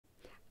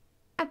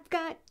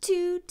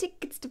2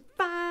 tickets to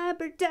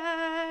Fiber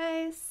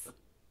Dice.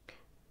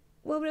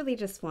 Well, really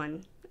just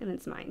one, and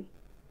it's mine.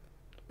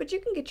 But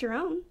you can get your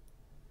own.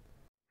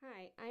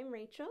 Hi, I'm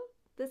Rachel.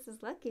 This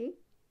is Lucky.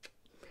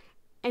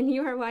 And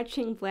you are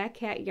watching Black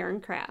Cat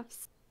Yarn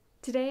Crafts.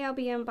 Today I'll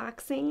be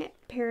unboxing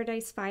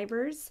Paradise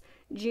Fibers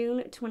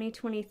June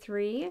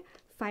 2023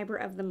 Fiber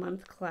of the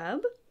Month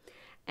Club.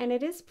 And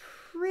it is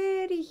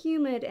pretty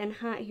humid and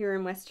hot here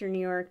in Western New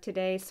York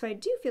today, so I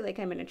do feel like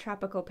I'm in a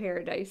tropical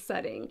paradise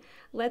setting.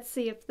 Let's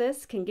see if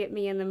this can get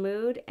me in the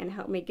mood and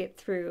help me get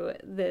through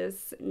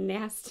this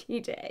nasty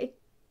day.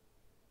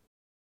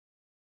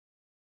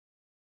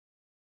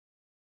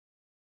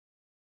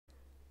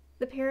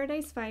 The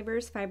Paradise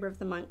Fibers Fiber of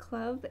the Month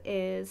Club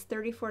is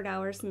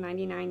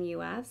 $34.99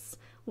 US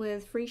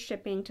with free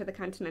shipping to the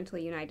continental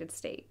United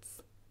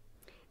States.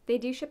 They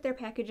do ship their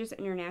packages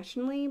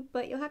internationally,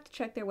 but you'll have to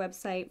check their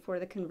website for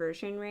the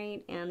conversion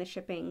rate and the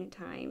shipping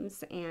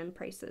times and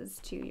prices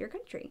to your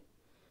country.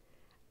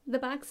 The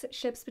box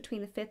ships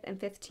between the 5th and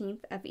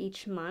 15th of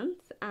each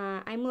month.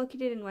 I'm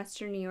located in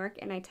Western New York,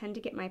 and I tend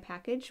to get my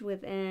package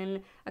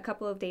within a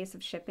couple of days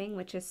of shipping,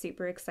 which is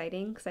super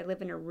exciting because I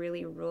live in a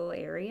really rural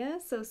area,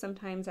 so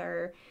sometimes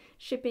our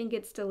shipping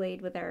gets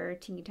delayed with our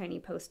teeny tiny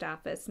post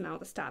office and all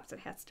the stops it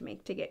has to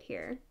make to get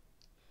here.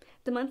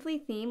 The monthly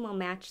theme will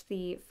match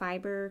the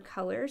fiber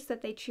colors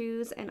that they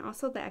choose and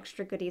also the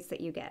extra goodies that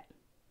you get.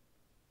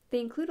 They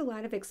include a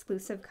lot of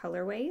exclusive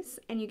colorways,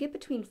 and you get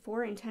between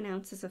 4 and 10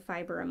 ounces of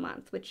fiber a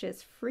month, which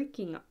is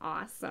freaking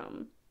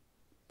awesome.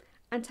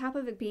 On top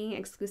of it being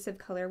exclusive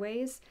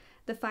colorways,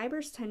 the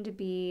fibers tend to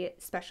be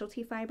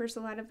specialty fibers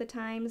a lot of the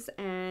times,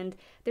 and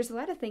there's a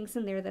lot of things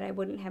in there that I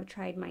wouldn't have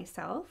tried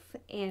myself,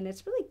 and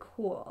it's really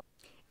cool.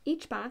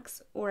 Each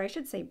box, or I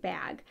should say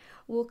bag,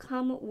 will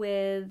come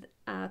with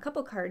a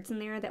couple cards in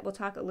there that will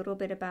talk a little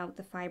bit about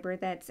the fiber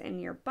that's in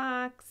your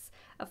box,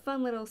 a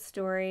fun little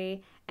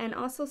story, and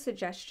also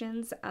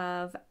suggestions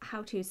of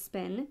how to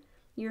spin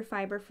your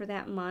fiber for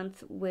that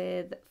month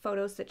with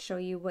photos that show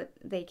you what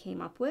they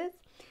came up with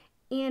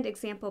and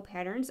example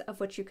patterns of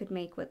what you could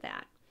make with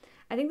that.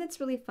 I think that's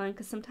really fun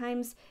because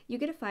sometimes you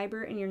get a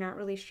fiber and you're not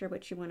really sure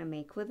what you want to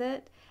make with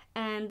it,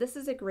 and this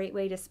is a great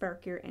way to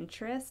spark your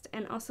interest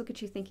and also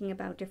get you thinking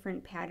about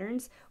different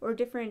patterns or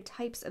different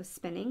types of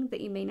spinning that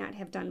you may not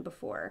have done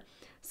before,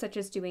 such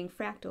as doing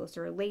fractals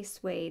or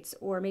lace weights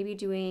or maybe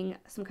doing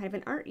some kind of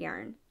an art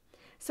yarn.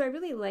 So I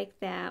really like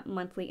that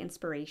monthly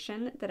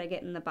inspiration that I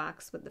get in the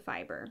box with the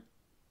fiber.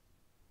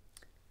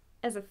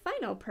 As a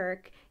final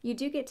perk, you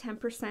do get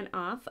 10%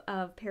 off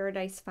of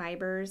Paradise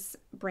Fibers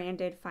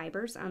branded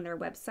fibers on their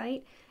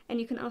website, and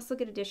you can also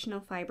get additional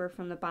fiber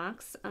from the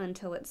box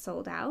until it's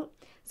sold out.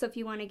 So if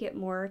you want to get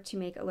more to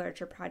make a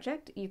larger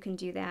project, you can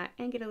do that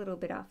and get a little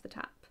bit off the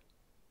top.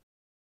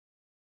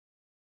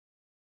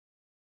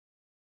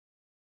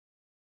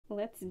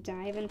 Let's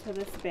dive into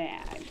this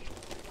bag.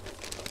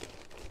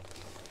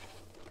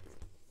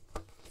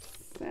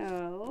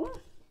 So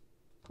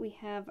we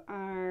have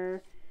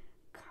our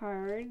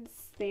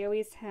cards. They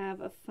always have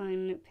a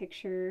fun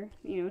picture,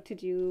 to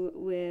do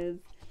with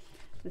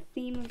the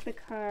theme of the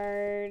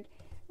card.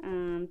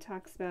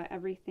 Talks about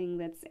everything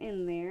that's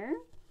in there.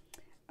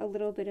 A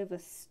little bit of a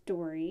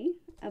story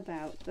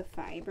about the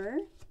fiber.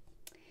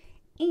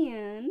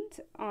 And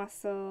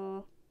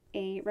also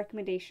a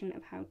recommendation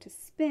of how to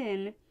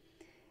spin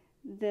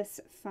this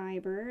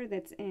fiber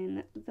that's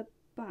in the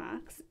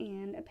box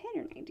and a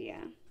pattern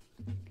idea.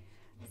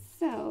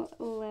 So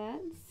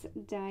let's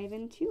dive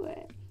into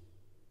it.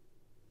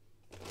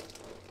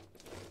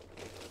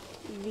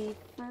 The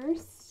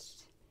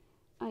first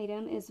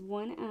item is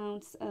 1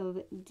 ounce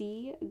of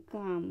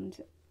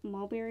de-gummed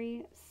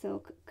mulberry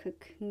silk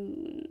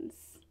cocoons.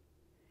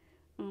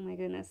 Oh my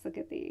goodness, look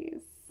at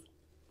these.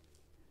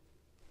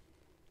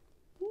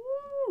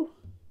 Woo!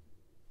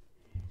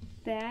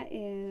 That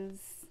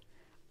is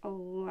a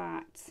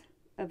lot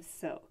of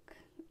silk.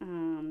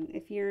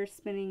 If you're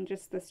spinning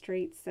just the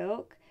straight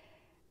silk,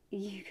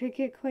 you could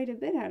get quite a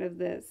bit out of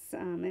this.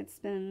 It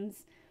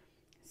spins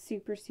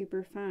super,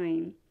 super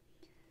fine.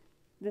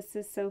 This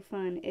is so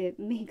fun. It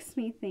makes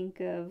me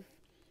think of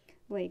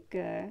like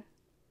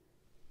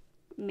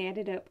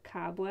matted up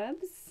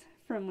cobwebs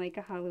from like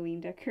a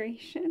Halloween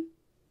decoration.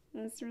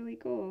 That's really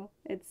cool.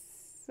 It's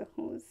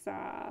so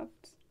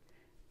soft.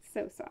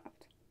 So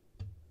soft.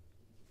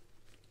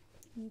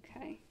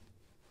 Okay.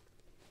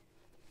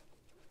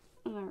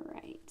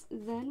 Alright.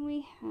 Then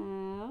we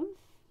have,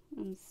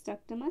 I'm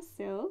stuck to my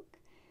silk,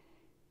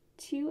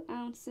 2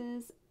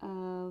 ounces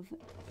of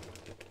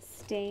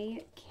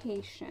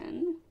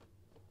Staycation.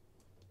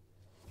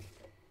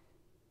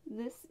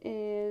 This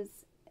is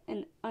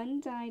an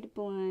undyed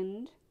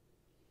blend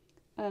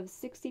of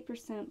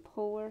 60%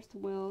 Polworth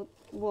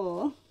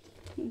wool,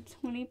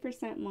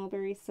 20%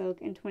 mulberry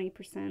silk, and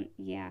 20%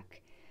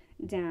 yak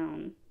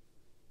down.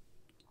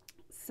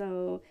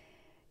 So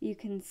you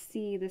can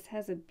see this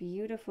has a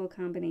beautiful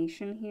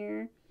combination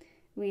here.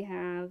 We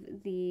have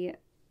the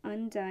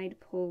undyed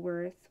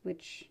Polworth,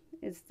 which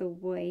is the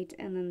white,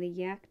 and then the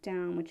yak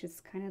down, which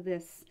is kind of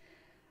this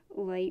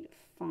light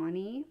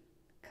fawny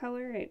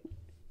color. It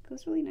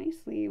goes really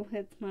nicely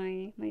with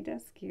my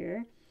desk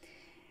here.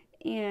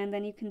 And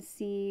then you can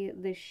see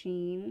the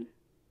sheen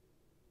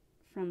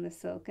from the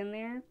silk in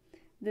there.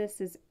 This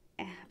is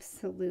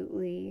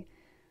absolutely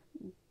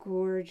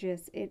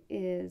gorgeous. It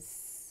is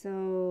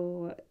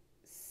so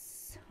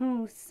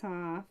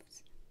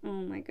soft.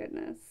 Oh my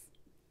goodness.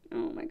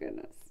 Oh my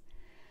goodness.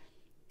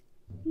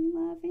 I'm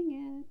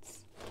loving it.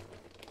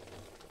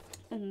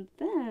 And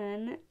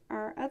then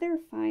our other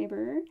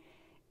fiber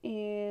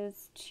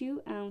is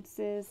 2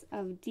 ounces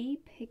of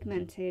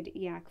depigmented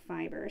yak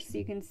fiber. So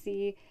you can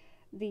see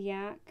the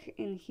yak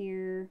in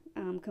here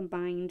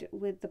combined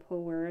with the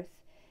Polworth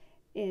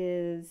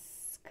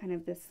is kind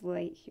of this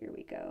light. Here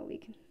we go.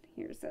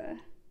 Here's a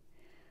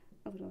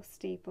little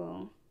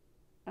staple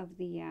of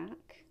the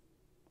yak,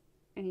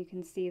 and you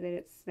can see that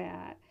it's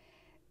that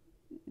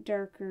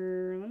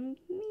darker,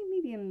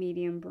 maybe a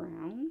medium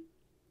brown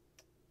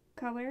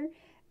color.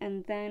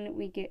 And then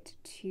we get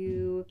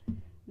to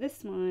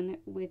this one,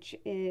 which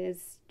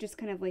is just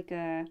kind of like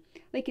an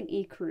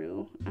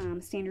ecru,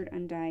 standard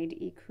undyed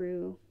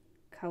ecru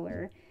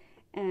color.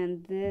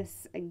 And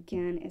this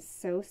again is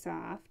so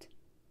soft.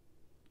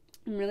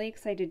 I'm really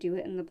excited to do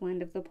it in the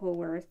blend of the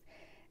Polworth.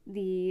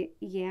 The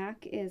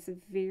yak is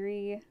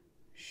very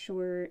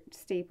short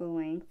staple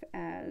length,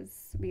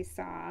 as we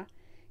saw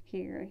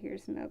here.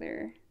 Here's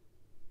another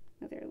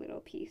little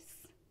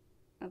piece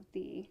of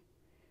the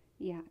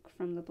yak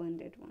from the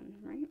blended one,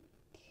 right?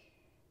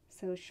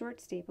 So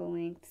short staple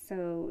length.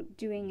 So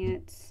doing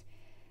it,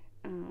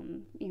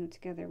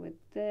 together with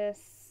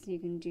this, you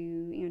can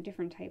do,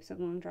 different types of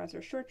long draws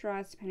or short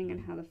draws depending on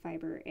how the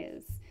fiber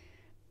is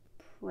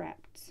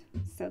prepped.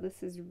 So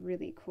this is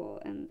really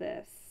cool. And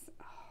this,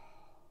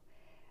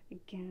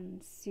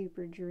 again,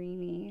 super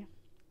dreamy,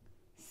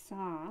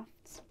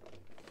 soft.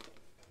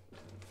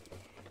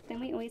 Then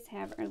we always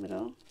have our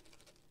little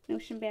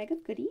Notion bag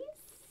of goodies.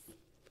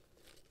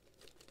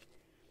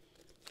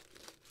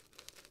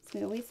 So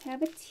we always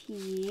have a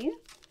tea.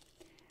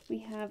 We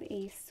have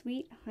a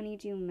sweet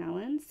honeydew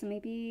melon, so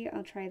maybe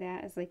I'll try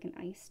that as like an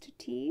iced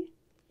tea.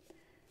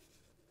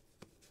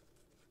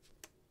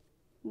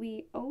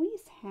 We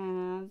always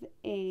have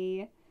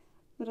a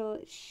little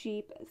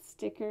sheep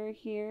sticker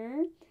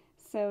here.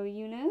 So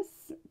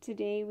Eunice,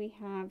 today we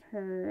have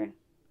her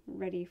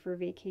ready for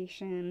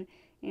vacation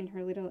in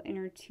her little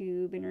inner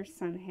tube and her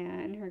sun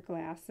hat and her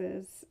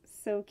glasses.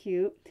 So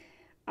cute.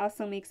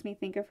 Also makes me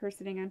think of her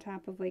sitting on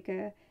top of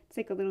it's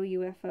like a little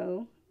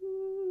UFO.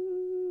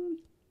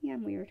 Yeah,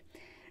 I'm weird.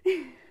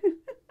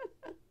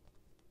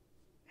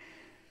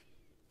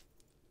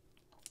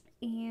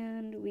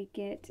 And we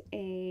get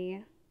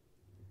a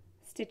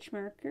stitch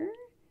marker.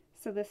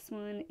 So this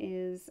one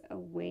is a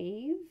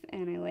wave,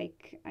 and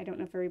I don't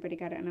know if everybody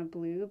got it on a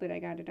blue, but I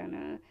got it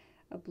on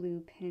a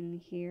blue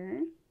pin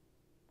here.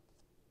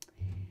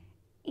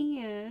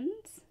 And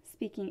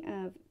speaking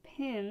of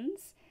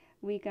pins,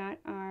 we got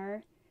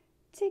our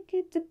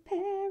Ticket to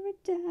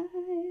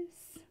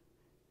Paradise.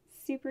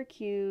 Super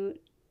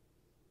cute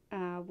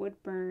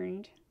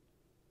wood-burned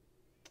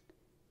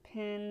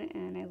pin,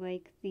 and I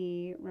like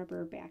the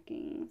rubber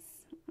backings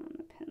on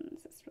the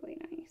pins. It's really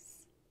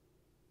nice.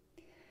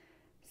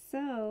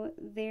 So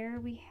there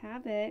we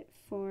have it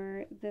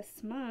for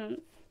this month.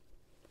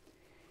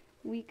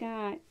 We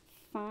got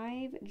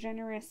 5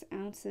 generous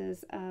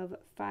ounces of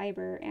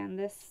fiber, and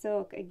this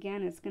silk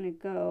again is going to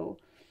go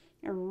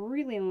a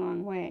really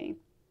long way.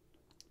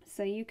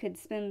 So you could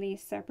spin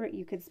these separate,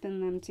 you could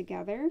spin them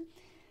together.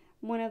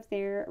 One of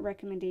their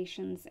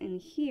recommendations in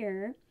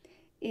here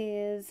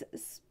is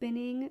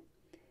spinning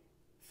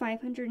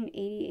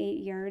 588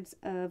 yards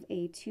of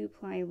a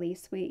 2-ply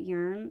lace weight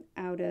yarn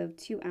out of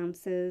 2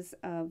 ounces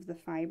of the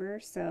fiber.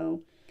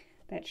 So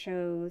that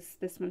shows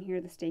this one here,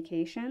 the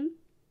Staycation.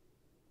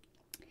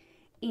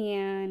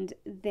 And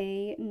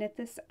they knit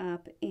this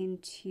up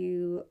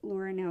into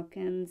Laura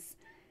Nelkin's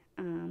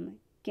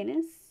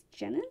Guinness,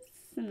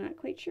 I'm not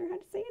quite sure how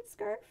to say it,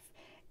 scarf.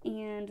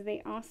 And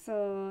they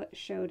also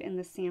showed in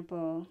the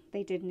sample,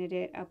 they did knit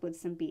it up with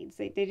some beads.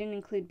 They didn't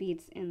include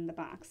beads in the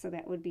box, so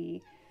that would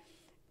be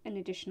an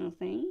additional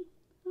thing.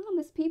 Oh,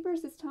 Miss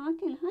Peepers is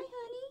talking. Hi,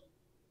 honey.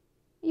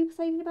 Are you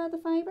excited about the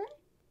fiber?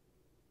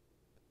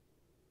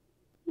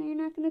 No, you're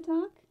not going to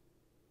talk?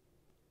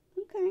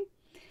 Okay.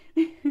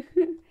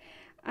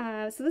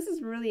 So this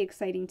is really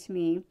exciting to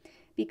me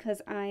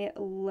because I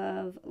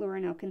love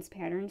Laura Nelkin's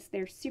patterns.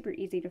 They're super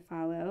easy to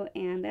follow,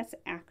 and that's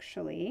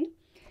actually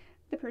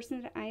the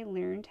person that I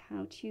learned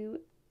how to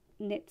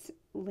knit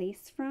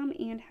lace from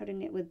and how to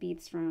knit with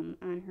beads from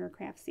on her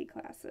Craftsy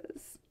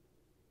classes.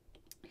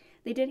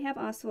 They did have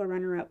also a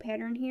runner-up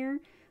pattern here,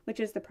 which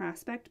is the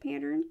Prospect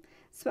pattern.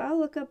 So I'll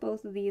look up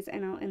both of these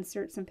and I'll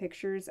insert some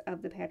pictures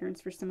of the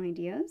patterns for some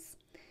ideas.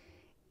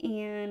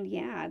 And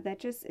yeah, that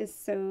just is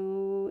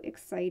so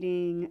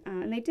exciting.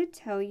 And they did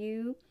tell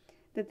you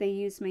that they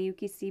use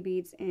Miyuki Sea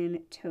Beads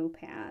in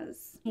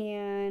Topaz.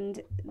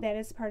 And that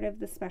is part of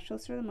the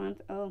specials for the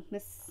month. Oh,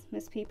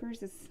 Miss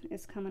Peepers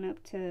is coming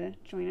up to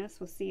join us.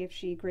 We'll see if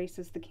she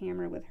graces the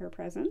camera with her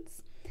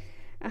presence.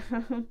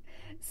 Um,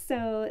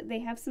 so they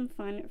have some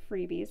fun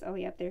freebies. Oh,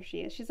 yep, there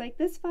she is. She's like,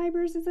 this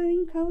fibers is the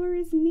same color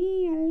as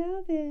me. I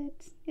love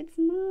it. It's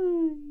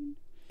mine.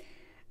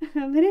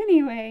 But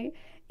anyway,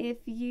 if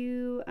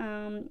you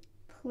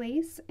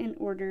place an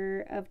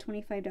order of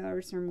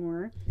 $25 or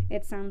more,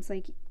 it sounds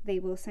like they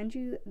will send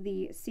you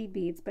the seed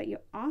beads, but you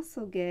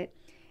also get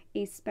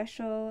a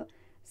special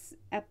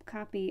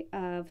copy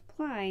of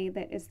Ply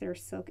that is their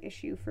silk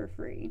issue for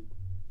free.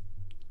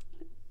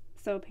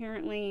 So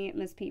apparently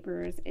Miss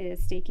Peepers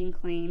is staking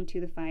claim to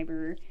the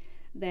fiber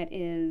that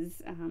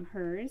is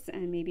hers,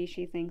 and maybe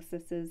she thinks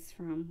this is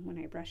from when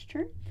I brushed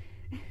her.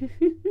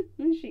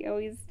 She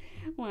always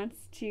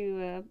wants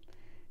to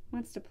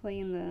play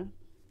in the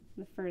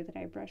fur that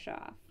I brush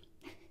off.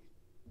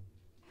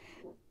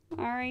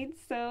 All right,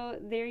 so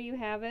there you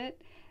have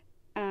it.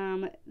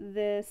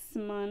 This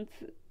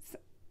month's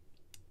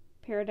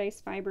Paradise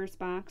Fibers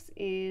box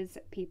is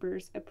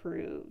Peepers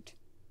approved.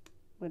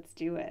 Let's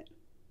do it.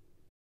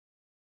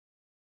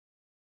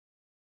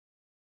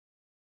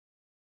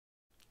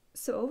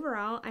 So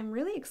overall, I'm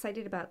really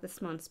excited about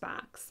this month's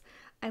box.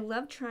 I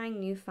love trying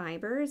new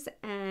fibers,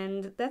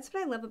 and that's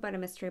what I love about a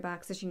mystery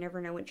box is you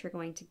never know what you're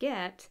going to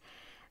get.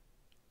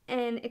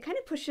 And it kind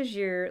of pushes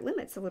your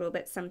limits a little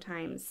bit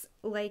sometimes,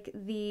 like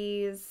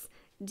these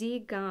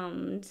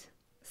de-gummed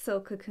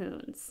silk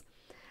cocoons.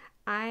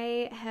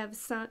 I have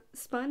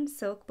spun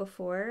silk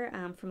before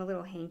from a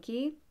little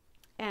hanky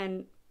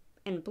and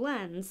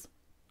blends,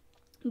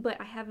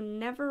 but I have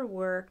never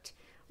worked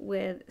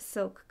with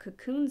silk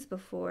cocoons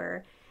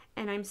before,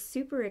 and I'm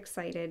super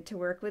excited to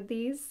work with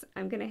these.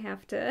 I'm gonna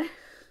have to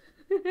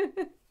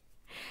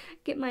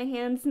get my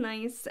hands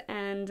nice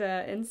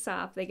and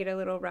soft. They get a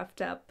little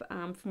roughed up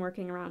from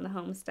working around the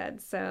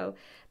homestead, so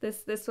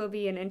this will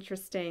be an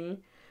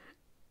interesting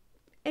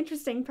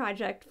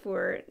project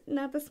for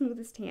not the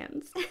smoothest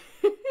hands.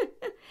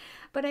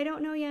 But I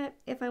don't know yet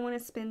if I want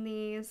to spin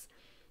these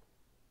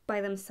by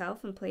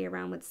themselves and play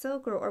around with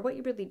silk, or what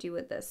you really do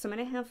with this. So I'm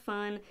going to have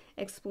fun,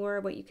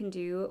 explore what you can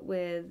do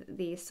with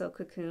the silk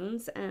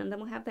cocoons, and then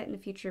we'll have that in a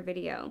future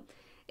video.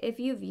 If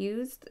you've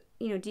used,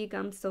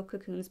 de-gummed silk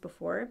cocoons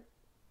before,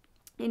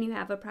 and you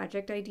have a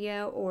project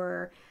idea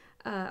or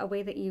a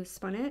way that you've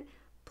spun it,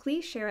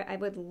 please share it. I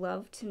would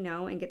love to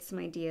know and get some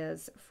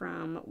ideas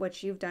from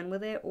what you've done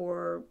with it,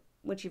 or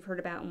what you've heard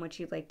about and what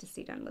you'd like to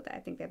see done with it. I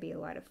think that'd be a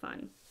lot of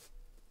fun.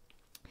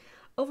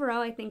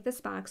 Overall, I think this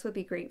box would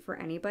be great for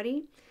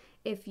anybody.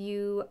 If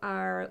you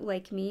are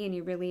like me and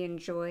you really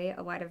enjoy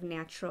a lot of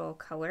natural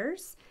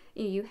colors,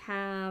 you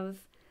have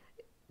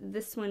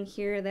this one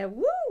here that,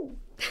 woo!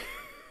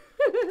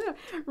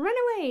 Run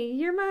away,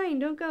 you're mine,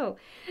 don't go.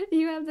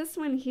 You have this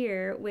one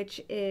here,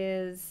 which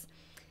is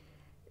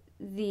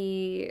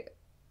the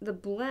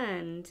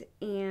blend,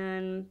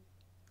 and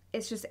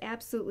it's just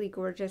absolutely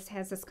gorgeous.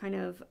 Has this kind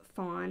of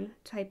fawn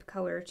type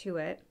color to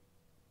it.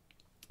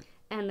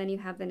 And then you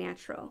have the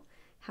natural.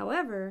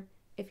 However,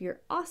 if you're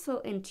also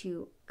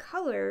into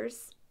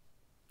colors,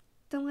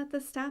 don't let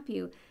this stop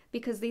you,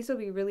 because these will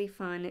be really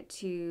fun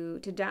to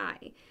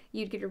dye.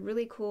 You'd get a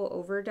really cool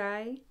over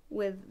dye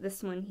with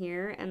this one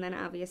here, and then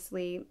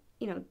obviously,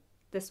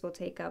 this will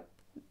take up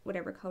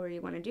whatever color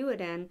you want to do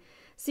it in.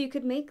 So you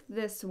could make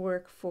this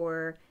work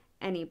for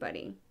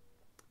anybody,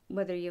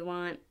 whether you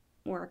want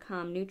more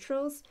calm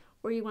neutrals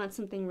or you want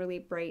something really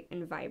bright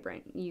and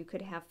vibrant. You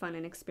could have fun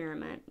and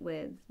experiment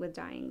with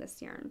dyeing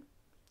this yarn,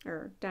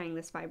 or dyeing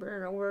this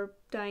fiber, or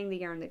dyeing the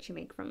yarn that you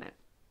make from it.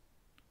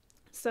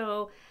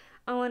 So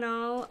all in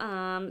all,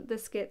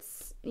 this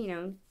gets,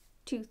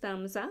 2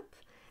 thumbs up,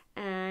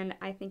 and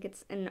I think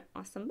it's an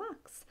awesome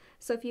box.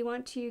 So if you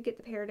want to get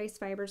the Paradise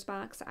Fibers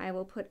box, I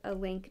will put a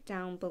link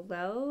down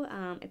below.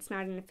 It's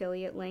not an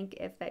affiliate link.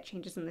 If that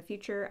changes in the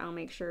future, I'll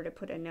make sure to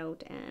put a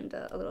note and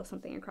a little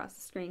something across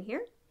the screen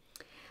here.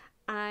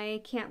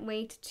 I can't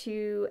wait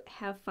to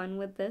have fun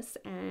with this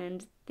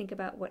and think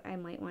about what I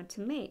might want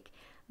to make.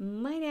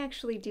 Might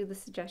actually do the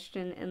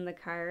suggestion in the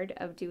card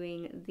of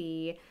doing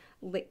the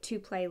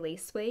 2-ply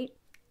lace weight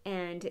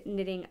and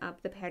knitting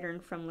up the pattern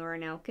from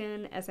Lauren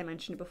Elkin. As I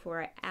mentioned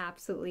before, I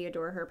absolutely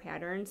adore her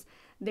patterns.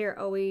 They're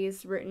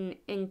always written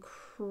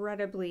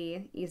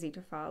incredibly easy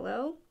to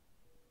follow,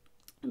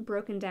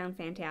 broken down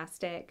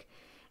fantastic,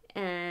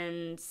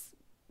 and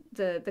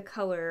the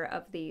color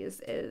of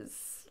these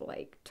is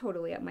like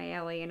totally up my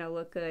alley, and it'll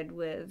look good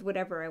with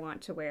whatever I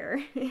want to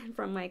wear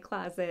from my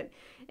closet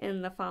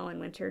in the fall and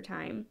winter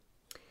time.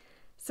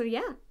 So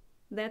yeah,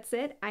 that's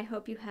it. I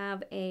hope you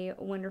have a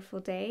wonderful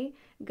day.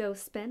 Go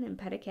spin and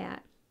pet a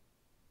cat.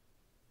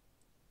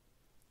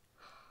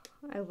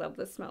 I love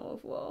the smell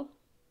of wool.